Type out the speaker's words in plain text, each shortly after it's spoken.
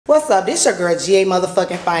What's up? This your girl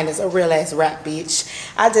GAFinest, a real ass rap bitch.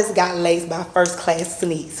 I just got laced by first class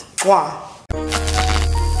sneaks. Wow.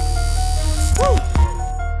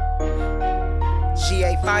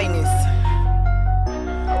 GAFinest,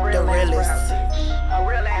 the realest. A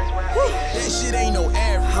real ass rap bitch. That shit ain't no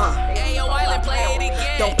average. Hey, yo, Island play it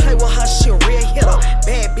again. Don't play with her, she a real hitter.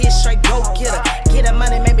 Bad bitch, straight go getter. Get her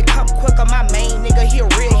money, maybe come quicker. My main nigga, he a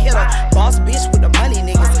real hitter. Boss bitch with the money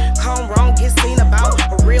niggas. Come wrong, get seen about.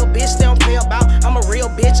 A real bitch, they don't play about. I'm a real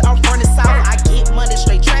bitch, I'm from the south. I get money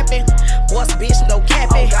straight trapping. Boss bitch, no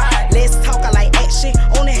capping. Let's talk, I like action.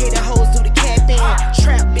 Only hating hoes do the capping.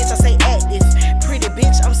 Trap bitch, I say active. Pretty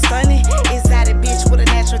bitch, I'm stunning. Exotic bitch with a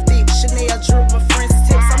natural thick. Chanel drip, my friend's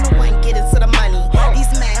tips. I'm the one getting to the money.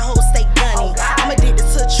 These mad hoes stay gunny. I'm addicted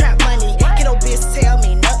to trap money. Get no bitch, tell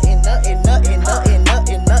me nothing, nothing, nothing, nothing,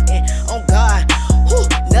 nothing, nothing. Oh God, whew,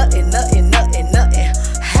 nothing, nothing, nothing, nothing.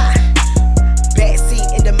 Ha.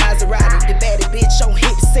 Backseat in the Maserati. The baddest bitch on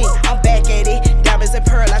hit the scene. I'm back at it. Diamonds and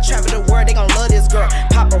pearl. I travel the world. They gon' love this girl.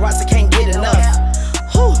 Paparazzi can't get enough.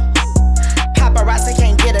 Whew. Paparazzi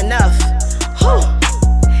can't get enough. Whew.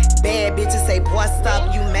 Bad bitches say, boy,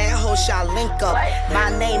 stop. You mad hoes, y'all link up. My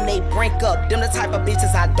name, they brink up. Them the type of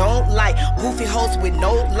bitches I don't like. Goofy hoes with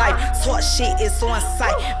no life. Sort shit is on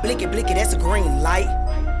sight. Blicky, blicky, that's a green light.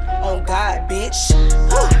 On God, bitch.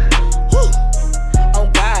 Woo. Woo.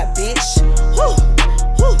 On God, bitch. Woo.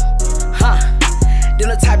 Woo. Huh. Them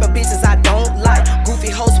the type of bitches I don't like.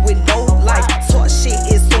 Goofy hoes with no life. Sort shit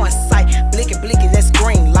is on sight. Blicky, blicky, that's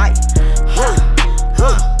green light. Huh.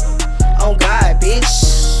 Huh. On God, bitch.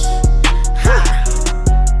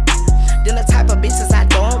 Then the type of bitches